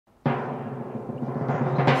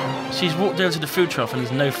She's walked over to the food trough and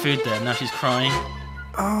there's no food there. Now she's crying.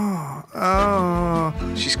 Oh.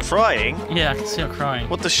 She's crying? Yeah, I can see her crying.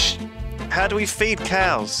 What the How do we feed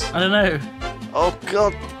cows? I don't know. Oh,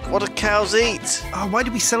 God. What do cows eat? Oh, why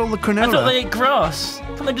did we sell all the granola? I thought they ate grass.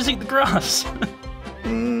 I thought they just eat the grass.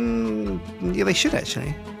 Yeah, they should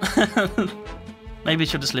actually. Maybe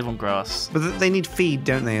she'll just live on grass. But they need feed,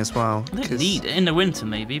 don't they, as well? They need it in the winter,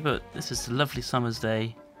 maybe, but this is a lovely summer's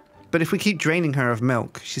day. But if we keep draining her of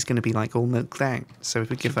milk, she's going to be like all milked out. So if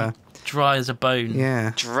we give her... Dry as a bone.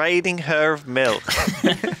 Yeah. Draining her of milk.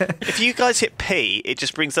 If you guys hit P, it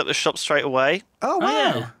just brings up the shop straight away. Oh, wow.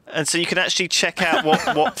 Yeah. And so you can actually check out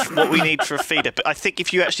what we need for a feeder. But I think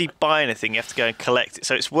if you actually buy anything, you have to go and collect it.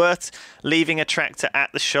 So it's worth leaving a tractor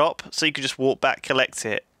at the shop so you can just walk back, collect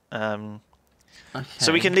it. Okay.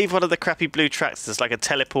 So we can leave one of the crappy blue tractors as like a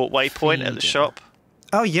teleport waypoint at the shop.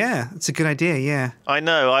 Oh, yeah. It's a good idea, yeah. I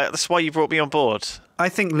know. That's why you brought me on board. I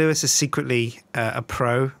think Lewis is secretly a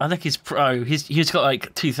pro. I think he's pro. He's got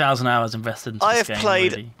like 2,000 hours invested into I this have game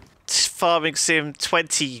played already. Farming Sim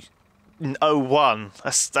 2001.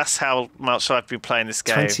 That's how much I've been playing this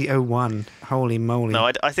game. 2001. Holy moly.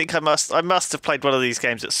 No, I think I must have played one of these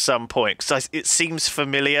games at some point because it seems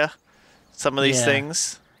familiar. Some of these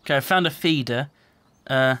things. Okay, I found a feeder.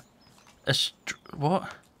 What?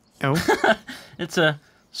 Oh. It's a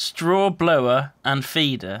straw blower and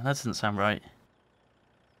feeder. That doesn't sound right.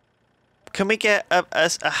 Can we get a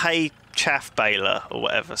hay chaff baler or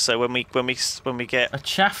whatever? So when we get A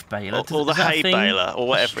chaff baler? or the hay baler or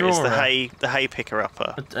whatever it is, the hay picker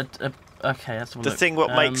upper. Okay, that's the one. The thing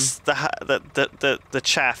what makes the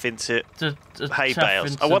chaff into hay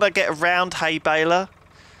bales. I want to get a round hay baler.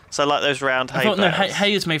 So like those round hay bales. No,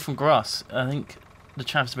 hay is made from grass. I think the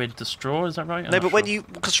chaff's made into straw. Is that right? No, but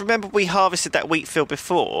because remember we harvested that wheat field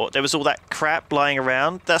before, there was all that crap lying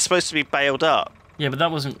around. That's supposed to be baled up. Yeah, but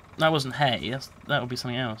that wasn't hay. That would be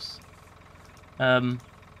something else. I'm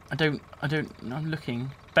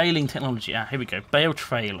looking. Baling technology. Ah, here we go. Bale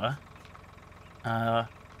trailer.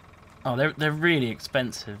 They're really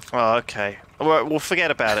expensive. Oh, okay. Well, we'll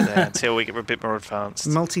forget about it then until we get a bit more advanced.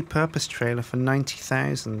 Multi-purpose trailer for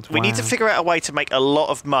 90,000. We need to figure out a way to make a lot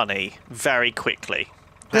of money very quickly.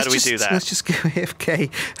 How do we do that? Let's just go AFK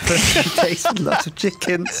for a few days with lots of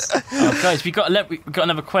chickens. Oh, guys, we got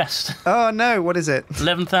another quest. Oh no! What is it?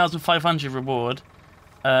 11,500 reward.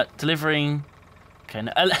 Delivering. Okay,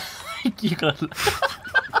 no, you got.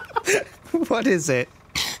 What is it?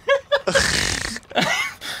 What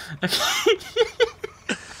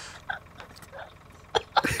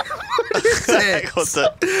is it?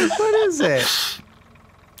 What is it?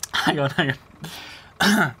 Hang on.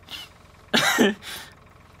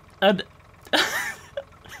 And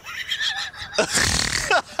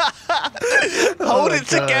Hold it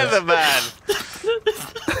together, man.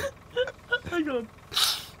 hang on.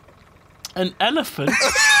 An elephant.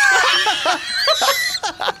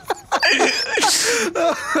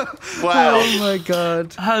 Wow. Oh my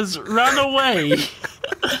god. Has ran away,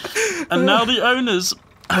 and now the owners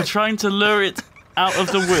are trying to lure it out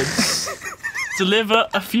of the woods. Deliver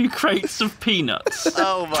a few crates of peanuts.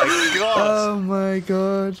 Oh my god. Oh my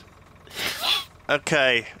god.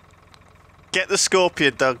 Okay. Get the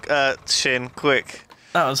scorpion, Sjin, quick.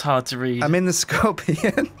 That was hard to read. I'm in the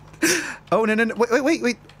scorpion. Oh no.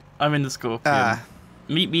 Wait. I'm in the scorpion.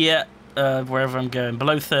 Meet me at wherever I'm going,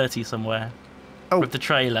 below 30 somewhere. Oh, with the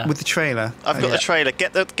trailer. With the trailer. I've got the trailer.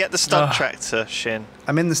 Get the stunt tractor, Sjin.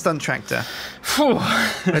 I'm in the stunt tractor.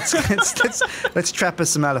 Let's trap us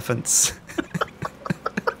some elephants.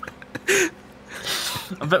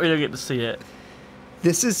 I bet we don't get to see it.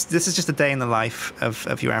 This is just a day in the life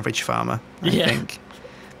of your average farmer. I think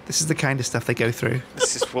this is the kind of stuff they go through.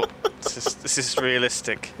 This is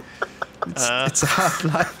realistic. It's a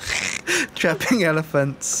hard life. Trapping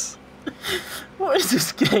elephants. What is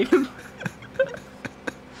this game?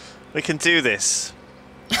 We can do this.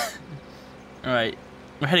 All right,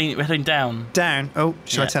 we're heading down. Down. Oh,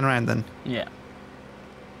 shall I turn around then? Yeah.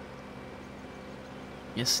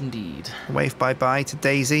 Yes, indeed. Wave bye-bye to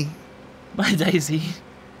Daisy. Bye, Daisy.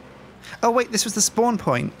 Oh wait, this was the spawn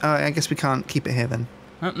point. I guess we can't keep it here then.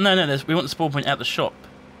 No. We want the spawn point at the shop.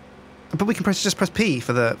 But we can just press P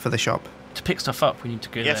for the shop. To pick stuff up, we need to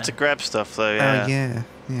go there. You have to grab stuff though. Yeah. Oh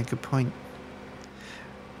yeah. Good point.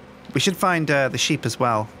 We should find the sheep as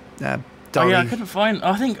well. Dolly. Oh yeah, I couldn't find.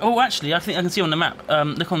 I think I can see on the map.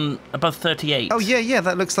 Look on above 38. Oh yeah.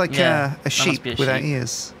 That looks like a sheep without sheep.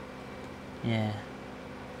 ears. Yeah.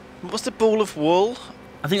 What's the ball of wool?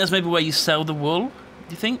 I think that's maybe where you sell the wool.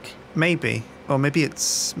 Do you think? Maybe, or maybe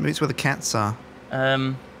it's where the cats are.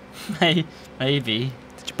 Maybe. Did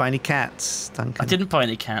you buy any cats, Duncan? I didn't buy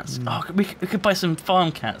any cats. Oh, we could buy some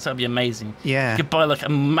farm cats. That'd be amazing. Yeah. We could buy like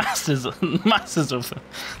masses of them.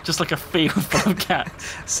 Just like a field full of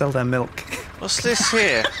cats. Sell their milk. What's this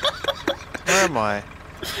here? Where am I?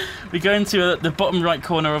 We go into the bottom right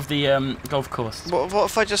corner of the golf course. What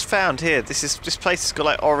have I just found here? This place has got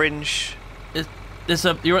like orange.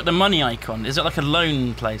 You're at the money icon. Is it like a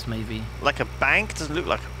loan place, maybe? Like a bank? Doesn't look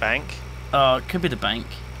like a bank. Oh, it could be the bank.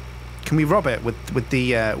 Can we rob it with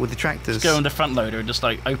the tractors? Just go on the front loader and just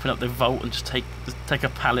like open up the vault and just take a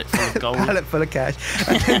pallet full of gold. Pallet full of cash,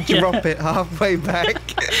 and then drop it halfway back.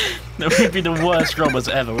 That would be the worst robbers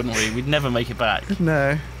ever, wouldn't we? We'd never make it back.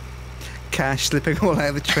 No. Cash slipping all out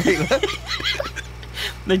of the trailer.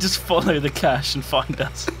 They just follow the cash and find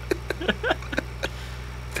us.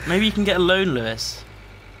 Maybe you can get a loan, Lewis.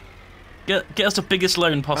 Get us the biggest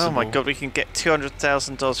loan possible. Oh my god, we can get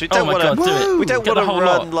 $200,000. We Oh don't my want god, do it. We don't Get want the to whole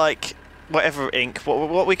run lot. like whatever Inc. What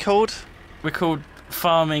are we called? We're called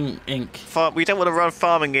Farming Inc. We don't want to run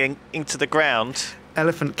Farming Inc. into the ground.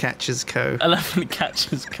 Elephant Catchers Co. Elephant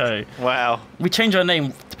Catchers Co. Wow. We change our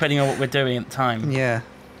name depending on what we're doing at the time. Yeah.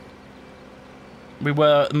 We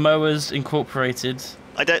were Mowers Incorporated.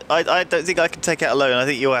 I don't think I can take out a loan. I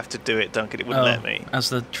think you'll have to do it, Duncan. It wouldn't let me. As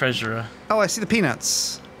the treasurer. Oh, I see the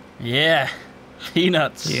peanuts. Yeah.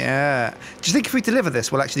 Peanuts. Yeah. Do you think if we deliver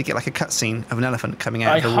this, we'll actually get like a cutscene of an elephant coming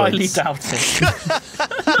out I of the highly woods? doubt it.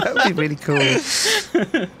 That would be really cool.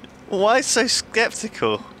 Why so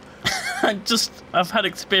skeptical? I've had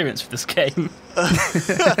experience with this game.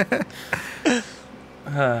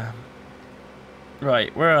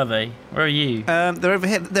 Right, where are they? Where are you? They're over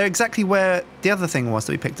here. They're exactly where the other thing was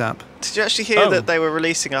that we picked up. Did you actually hear that they were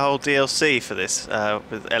releasing a whole DLC for this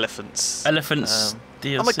with elephants? Elephants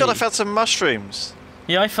DLC. Oh my god! I found some mushrooms.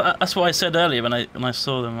 Yeah, that's what I said earlier when I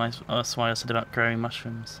saw them. That's why I said about growing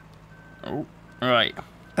mushrooms. Oh, right.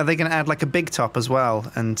 Are they going to add like a big top as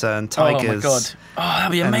well and tigers? Oh my god! Oh,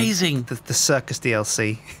 that'd be amazing. The circus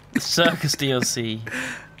DLC. The circus DLC.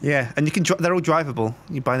 Yeah, and you can. They're all drivable.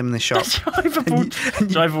 You buy them in the shop.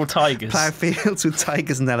 Drivable tigers. Plough fields with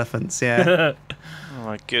tigers and elephants. Yeah. Oh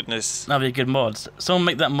my goodness. That'd be a good mod. Someone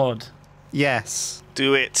make that mod. Yes.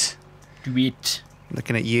 Do it. Do it.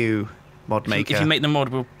 Looking at you, mod maker. If you make the mod,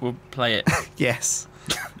 we'll play it yes.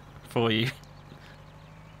 for you.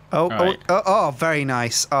 Oh, Right. oh, very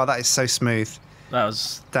nice. Oh, that is so smooth.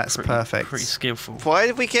 That's perfect. Pretty skillful. Why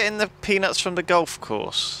did we get in the peanuts from the golf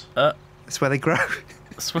course? It's where they grow.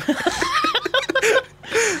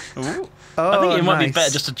 Ooh. Oh, I think it might be nice.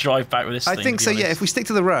 better just to drive back with this thing. I think to so. be Yeah, honest. if we stick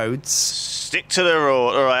to the roads. Stick to the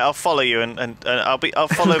road. All right, I'll follow you, and I'll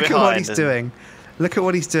follow Look behind. at what he's doing. Look at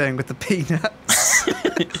what he's doing with the peanuts.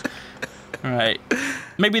 Right.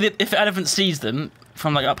 Maybe if the elephant sees them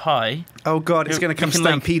from like up high, Oh god, it's We going to come can,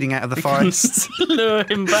 like, stampeding out of the we can forest. lure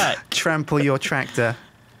him back. Trample your tractor.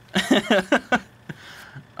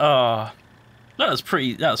 Oh, that was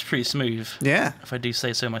pretty smooth. Yeah. If I do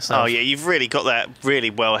say so myself. Oh yeah, you've really got that really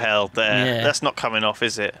well held there. Yeah. That's not coming off,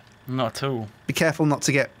 is it? Not at all. Be careful not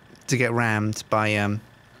to get rammed by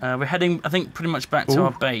We're heading, I think, pretty much back to Ooh.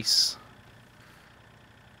 our base.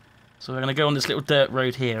 So we're going to go on this little dirt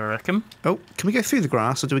road here, I reckon. Oh, can we go through the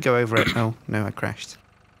grass or do we go over it? Oh, no, I crashed.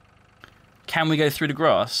 Can we go through the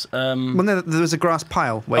grass? Well, no, there was a grass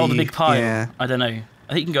pile. Where the big pile. Yeah, I don't know.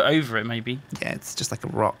 I think you can go over it, maybe. yeah, it's just like a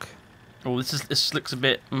rock. Oh, this looks a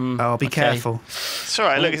bit. Oh, be okay. careful. It's all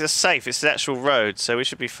right. Look, it's safe. It's the actual road, so we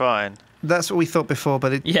should be fine. That's what we thought before,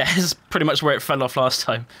 but it. Yeah, it's pretty much where it fell off last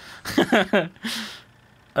time.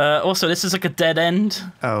 Also, this is like a dead end.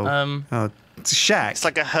 Oh, oh, it's a shack. It's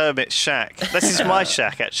like a hermit shack. This is my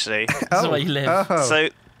shack, actually. This is where you live. Oh. So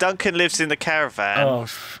Duncan lives in the caravan. Oh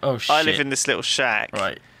shit. I live in this little shack.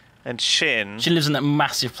 Right. And Sjin She lives in that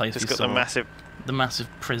massive place. has we got saw. the massive.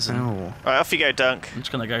 prison. Oh. Right, off you go, Dunk. I'm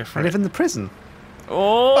just gonna go for I it. live in the prison.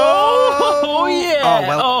 Oh yeah. Oh,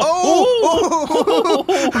 well.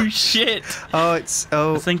 Oh shit. Oh, it's.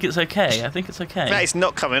 Oh. I think it's okay. That is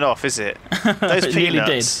not coming off, is it? Those It nearly did.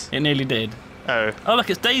 peanuts. It nearly did. Oh. Oh look,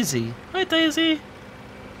 it's Daisy. Hi Daisy.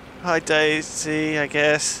 Hi, Daisy, I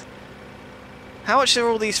guess. How much are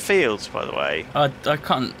all these fields, by the way? I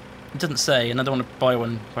can't. It doesn't say, and I don't want to buy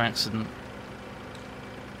one by accident.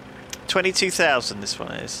 22,000 this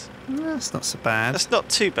one is. That's not so bad. That's not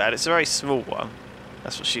too bad. It's a very small one.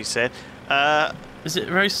 That's what she said. Is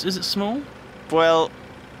it small? Well,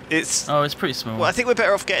 it's... Oh, it's pretty small. Well, I think we're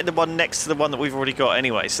better off getting the one next to the one that we've already got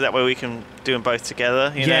anyway, so that way we can do them both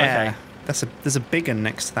together, you know? Yeah. There's a big one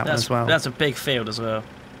next to that one as well. That's a big field as well.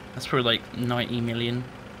 That's probably like 90 million.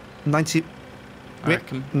 90. I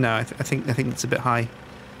reckon. No, I think it's a bit high. Do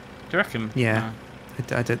you reckon? Yeah.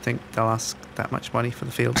 I don't think they'll ask that much money for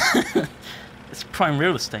the field. It's prime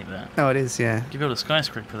real estate there. Oh, it is, yeah. You could build a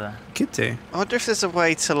skyscraper there. Could do. I wonder if there's a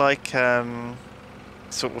way to like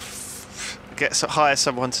sort of hire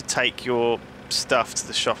someone to take your stuff to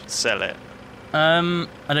the shop and sell it. I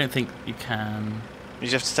don't think you can. You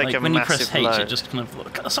just have to take Like, a when you massive press H, load. it just kind of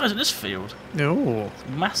look at the size of this field. Oh. It's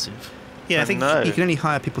massive. Yeah, I think know. you can only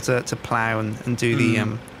hire people to plough and do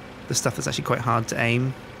the stuff that's actually quite hard to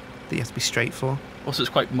aim, that you have to be straight for. Also, it's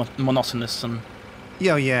quite monotonous and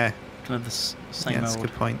Yeah, yeah. kind of the same Yeah, that's a old.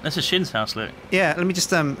 good point. This is Shin's house, look. Yeah, let me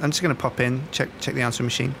just I'm just going to pop in, check the answering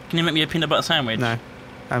machine. Can you make me a peanut butter sandwich? No.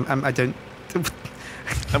 I don't.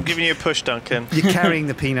 I'm giving you a push, Duncan. You're carrying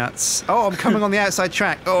the peanuts. Oh, I'm coming on the outside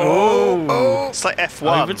track. Oh. It's like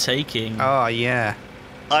F1. Overtaking. Oh, yeah.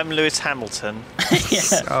 I'm Lewis Hamilton.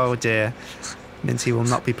 Yeah. Oh, dear. Minty will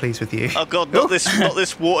not be pleased with you. Oh God, not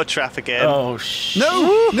this water trap again. Oh, shit.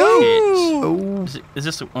 No! Oh. Is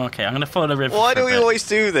this... Okay, I'm going to follow the river. Why for a do we bit. always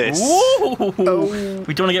do this? Ooh. Oh.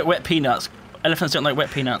 We don't want to get wet peanuts. Elephants don't like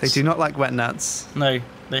wet peanuts. They do not like wet nuts. No,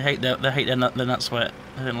 they hate their nuts wet.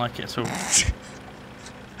 They don't like it at all.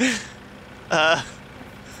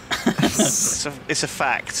 It's a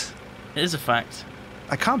fact. It is a fact.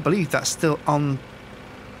 I can't believe that's still on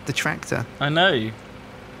the tractor. I know.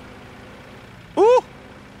 Ooh!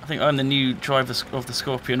 I think I'm the new driver of the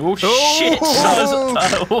Scorpion. Oh, Oh! shit!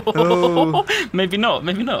 Oh. Maybe not.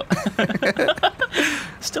 Maybe not.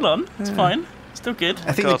 Still on. It's fine. Still good.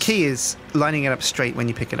 I think God. the key is lining it up straight when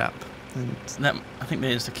you pick it up. And I think that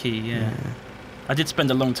is the key. Yeah. I did spend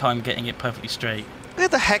a long time getting it perfectly straight. Where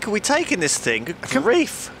the heck are we taking this thing? Good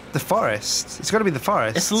grief. the forest. It's got to be the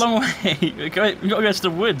forest. It's a long way. We've got to go to the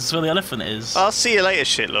woods where the elephant is. I'll see you later,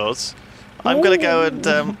 shitlords. I'm going to go and...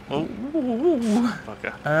 Ooh.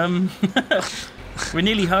 Bugger. We're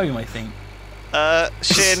nearly home, I think.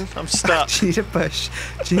 Shin, I'm stuck. Do you need a push?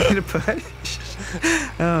 Do you need a push?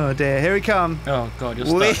 Oh dear, here we come. Oh god,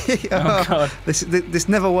 you're stuck. Oh god. This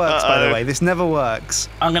never works, by the way. This never works.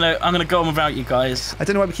 I'm gonna go on without you guys. I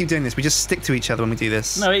don't know why we keep doing this. We just stick to each other when we do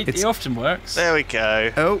this. No, it often works. There we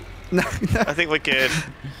go. Oh no! I think we're good.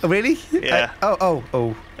 Oh, really? Yeah.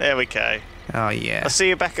 Oh. There we go. Oh yeah. I'll see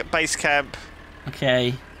you back at base camp.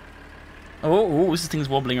 Okay. Oh, this thing's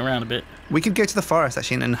wobbling around a bit. We could go to the forest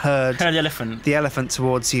actually and herd the elephant. the elephant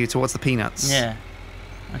towards you, towards the peanuts. Yeah.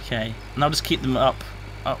 Okay. And I'll just keep them up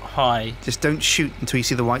high. Just don't shoot until you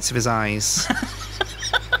see the whites of his eyes.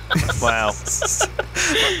 Wow.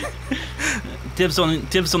 Dibs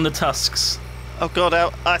on the tusks. Oh god,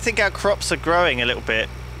 I think our crops are growing a little bit.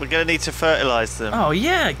 We're going to need to fertilise them. Oh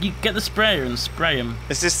yeah, you get the sprayer and spray them.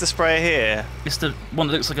 Is this the sprayer here? It's the one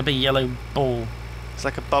that looks like a big yellow ball. It's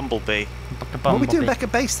like a bumblebee. Like a What are we doing bumblebee. back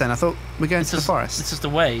at base then? I thought we were going to the forest. This is the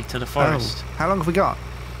way to the forest. Oh, how long have we got?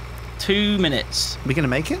 2 minutes. Are we going to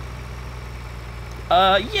make it?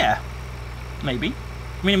 Yeah. Maybe.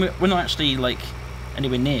 I mean, we're not actually, like,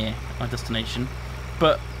 anywhere near our destination.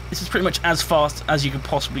 But this is pretty much as fast as you could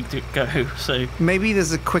possibly go, so... Maybe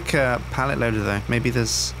there's a quicker pallet loader though. Maybe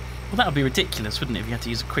there's... Well, that would be ridiculous, wouldn't it, if you had to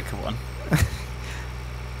use a quicker one?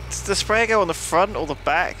 Does the sprayer go on the front or the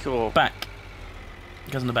back? Or Back.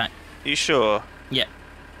 It goes on the back. you sure? Yeah.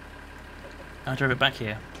 I drove it back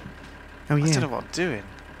here. Oh I don't yeah. know what I'm doing.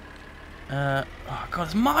 Oh, God,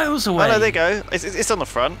 it's miles away. Oh no, there you go. It's on the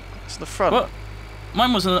front. It's on the front. What?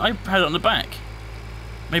 Mine wasn't... I had it on the back.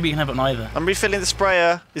 Maybe you can have it on either. I'm refilling the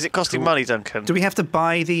sprayer. Is it costing Cool. money, Duncan? Do we have to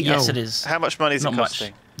buy the... Yes, oh. it is. How much money is Not it much.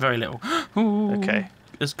 costing? Very little. Ooh. Okay.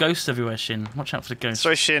 There's ghosts everywhere, Shin. Watch out for the ghosts.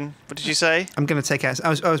 Sorry, Shin. What did you say? I'm going to take out... I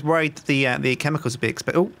was worried the chemicals would be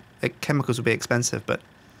chemicals would be expensive, but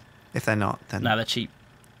if they're not, then No, they're cheap.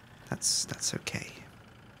 that's okay.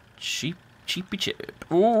 Cheapy chip.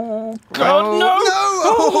 Oh, God, no!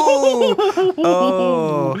 No!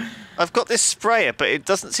 Oh! I've got this sprayer, but it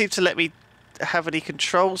doesn't seem to let me have any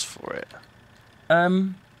controls for it.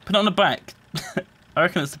 Put it on the back. I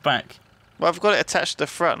reckon it's the back. Well, I've got it attached to the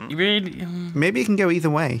front. You really... Maybe it can go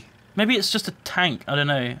either way. Maybe it's just a tank. I don't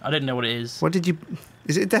know. I don't know what it is. What did you...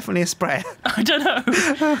 Is it definitely a sprayer? I don't know.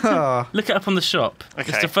 Oh. Look it up on the shop. Okay.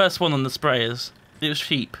 It's the first one on the sprayers. It was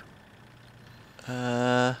cheap.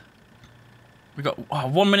 We got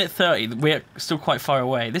 1 minute 30. We're still quite far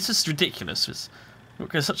away. This is ridiculous. It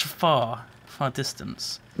goes such a far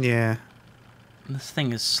distance. Yeah. And this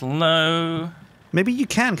thing is slow. Maybe you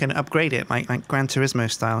can kind of upgrade it, like Gran Turismo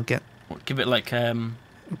style. Get Give it like a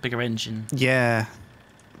bigger engine. yeah,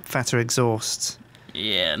 fatter exhaust,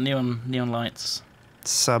 Yeah, neon lights.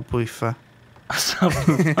 subwoofer.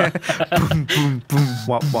 Boom, boom, boom.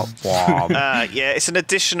 Wop wop wop. Yeah, it's an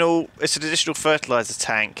additional fertilizer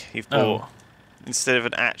tank you've bought. instead of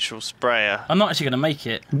an actual sprayer. I'm not actually going to make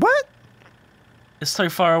it. What? It's so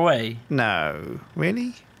far away. No.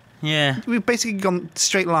 Really? Yeah. We've basically gone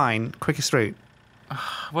straight line, quickest route.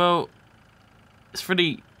 Well, it's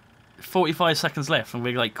really 45 seconds left and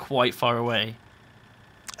we're like quite far away.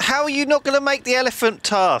 How are you not going to make the elephant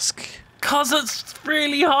task? 'Cause it's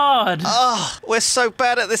really hard. Oh, we're so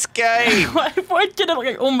bad at this game. Why did it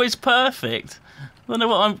get almost perfect? I don't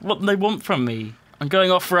know what they want from me. I'm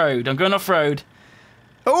going off-road.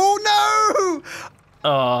 Oh, no!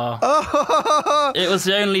 Oh. Oh! It was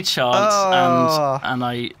the only chance, and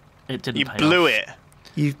it didn't You pay blew off.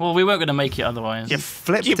 it. Well, we weren't going to make it otherwise. You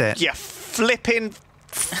flipped it. You flipped it.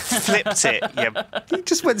 You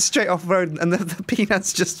just went straight off road and the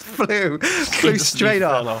peanuts just flew straight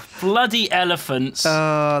off. Bloody elephants.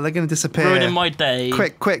 Oh, they're going to disappear. Ruining my day.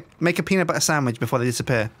 Quick, make a peanut butter sandwich before they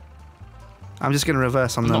disappear. I'm just going to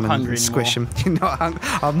reverse on them and squish them. You're not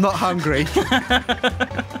I'm not hungry.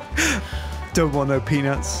 Don't want no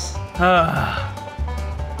peanuts.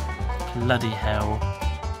 Bloody hell.